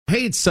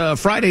Hey, it's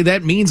Friday.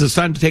 That means it's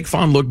time to take a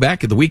fond look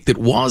back at the week that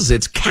was.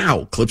 It's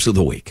Cow Clips of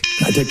the Week.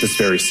 I take this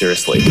very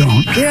seriously.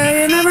 Don't.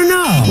 Yeah, you never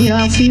know. You know,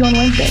 I'll see you on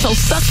Wednesday. So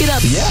suck it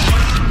up. Yeah.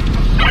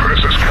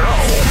 This is Cow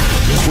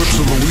Clips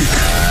of the Week.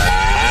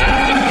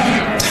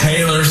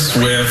 Taylor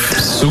Swift,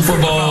 Super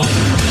Bowl.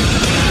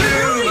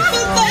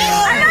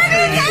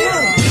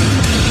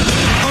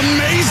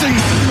 Amazing.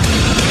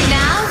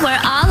 Now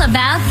we're all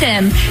about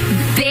them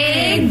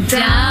big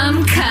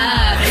dumb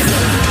cups.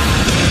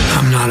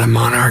 I'm not a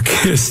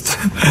monarchist.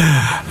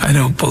 I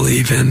don't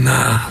believe in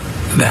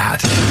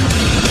that.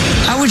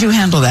 How would you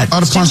handle that?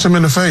 I'd punch him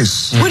in the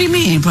face. What do you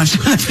mean, punch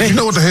him in the face? You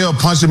know what the hell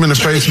punch him in the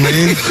face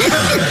means?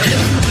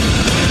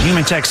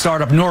 Human tech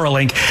startup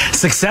Neuralink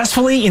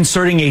successfully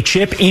inserting a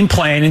chip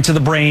implant into the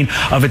brain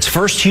of its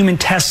first human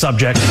test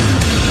subject.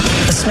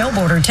 The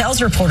snowboarder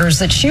tells reporters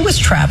that she was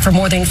trapped for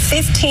more than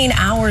 15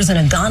 hours in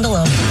a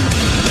gondola.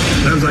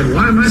 I was like,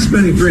 why am I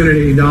spending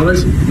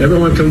 $380?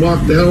 Everyone can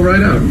walk the hell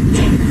right out.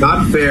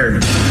 Not fair.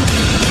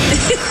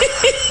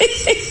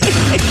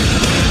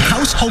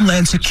 House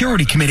Homeland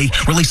Security Committee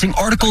releasing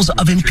articles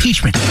of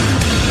impeachment.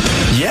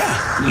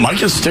 Yeah, my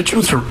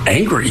constituents are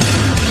angry.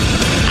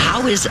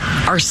 How is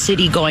our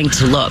city going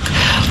to look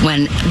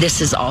when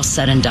this is all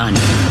said and done?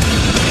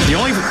 The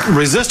only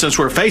resistance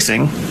we're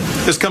facing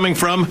is coming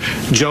from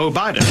Joe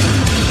Biden.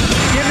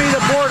 Give me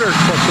the border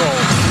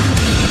patrol.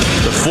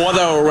 The four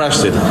that are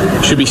arrested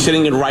should be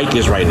sitting in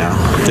Rikers right now.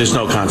 There's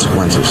no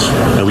consequences.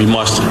 And we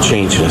must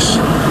change this.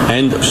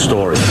 End of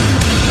story.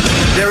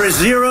 There is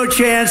zero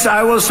chance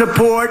I will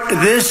support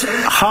this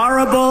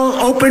horrible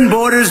open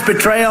borders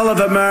betrayal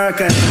of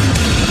America.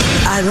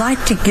 I'd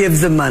like to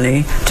give the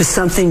money to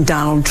something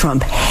Donald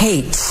Trump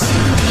hates.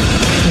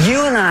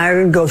 You and I are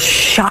going to go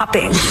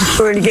shopping.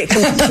 We're going to get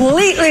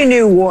completely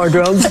new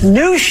wardrobes,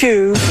 new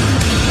shoes.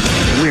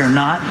 We are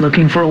not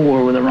looking for a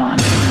war with Iran.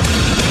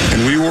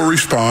 And we will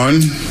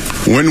respond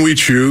when we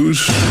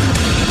choose.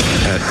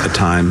 At a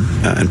time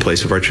and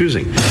place of our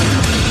choosing.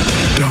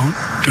 Don't.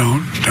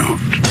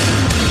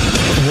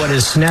 What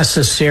is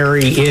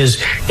necessary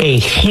is a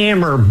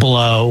hammer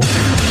blow.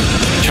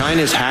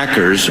 China's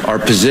hackers are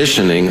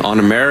positioning on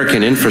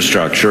American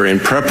infrastructure in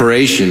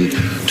preparation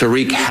to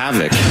wreak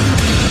havoc.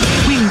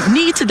 We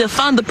need to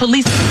defund the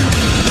police.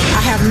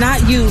 I have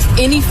not used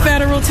any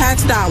federal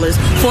tax dollars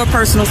for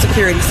personal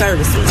security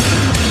services.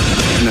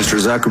 Mr.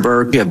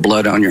 Zuckerberg, you have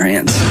blood on your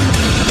hands.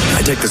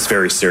 I take this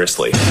very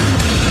seriously.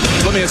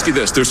 Let me ask you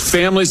this. There's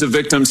families of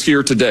victims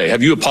here today.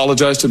 Have you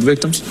apologized to the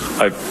victims?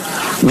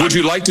 Would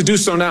you like to do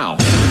so now?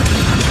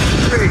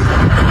 3,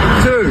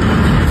 2,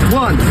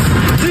 1.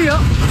 See ya.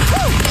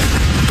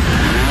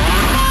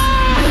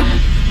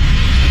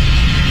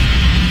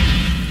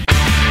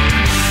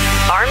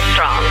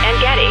 Armstrong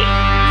and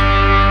Getty.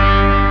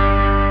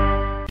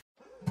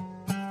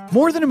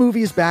 More Than a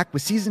Movie is back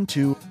with Season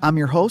 2. I'm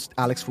your host,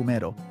 Alex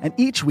Fumero, and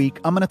each week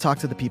I'm going to talk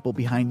to the people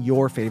behind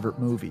your favorite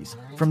movies.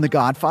 From The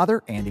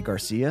Godfather, Andy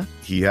Garcia.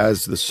 He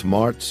has the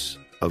smarts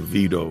of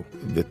Vito,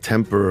 the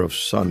temper of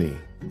Sonny,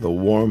 the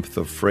warmth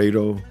of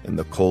Fredo, and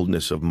the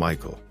coldness of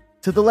Michael.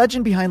 To the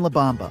legend behind La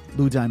Bamba,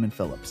 Lou Diamond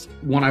Phillips.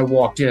 When I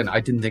walked in, I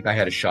didn't think I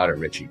had a shot at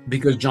Richie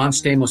because John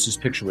Stamos'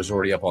 picture was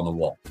already up on the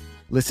wall.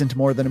 Listen to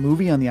More Than a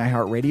Movie on the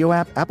iHeartRadio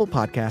app, Apple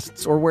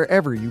Podcasts, or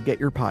wherever you get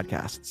your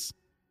podcasts.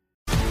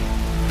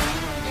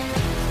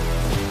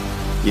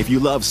 If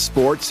you love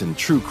sports and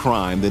true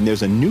crime, then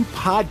there's a new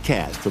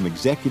podcast from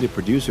executive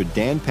producer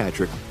Dan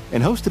Patrick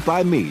and hosted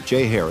by me,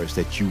 Jay Harris,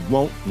 that you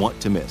won't want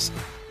to miss.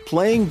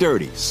 Playing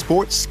Dirty: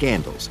 Sports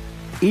Scandals.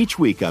 Each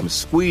week, I'm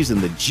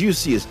squeezing the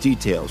juiciest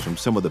details from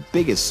some of the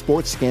biggest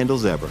sports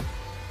scandals ever.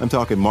 I'm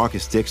talking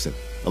Marcus Dixon,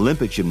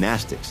 Olympic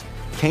gymnastics,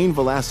 Cain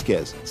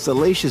Velasquez,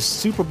 salacious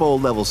Super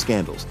Bowl-level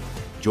scandals.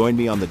 Join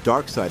me on the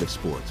dark side of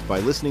sports by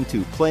listening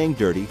to Playing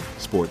Dirty: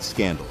 Sports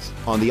Scandals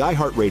on the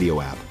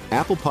iHeartRadio app,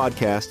 Apple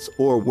Podcasts,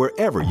 or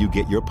wherever you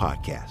get your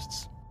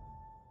podcasts.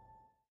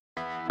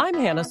 I'm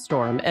Hannah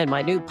Storm, and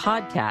my new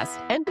podcast,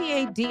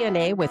 NBA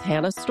DNA with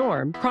Hannah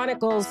Storm,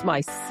 chronicles my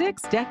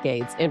 6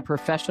 decades in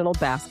professional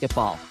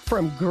basketball.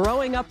 From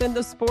growing up in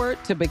the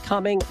sport to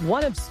becoming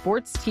one of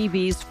sports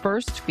TV's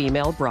first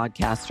female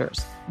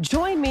broadcasters.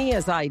 Join me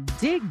as I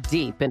dig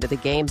deep into the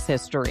game's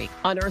history,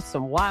 unearth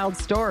some wild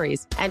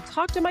stories, and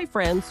talk to my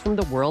friends from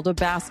the world of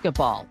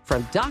basketball,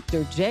 from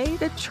Dr. J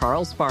to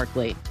Charles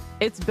Barkley.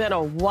 It's been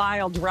a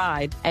wild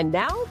ride, and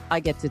now I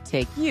get to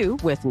take you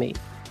with me.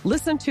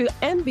 Listen to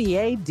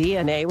NBA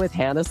DNA with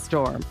Hannah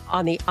Storm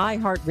on the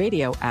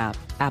iHeartRadio app,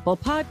 Apple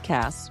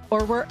Podcasts,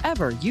 or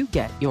wherever you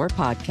get your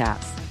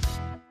podcasts.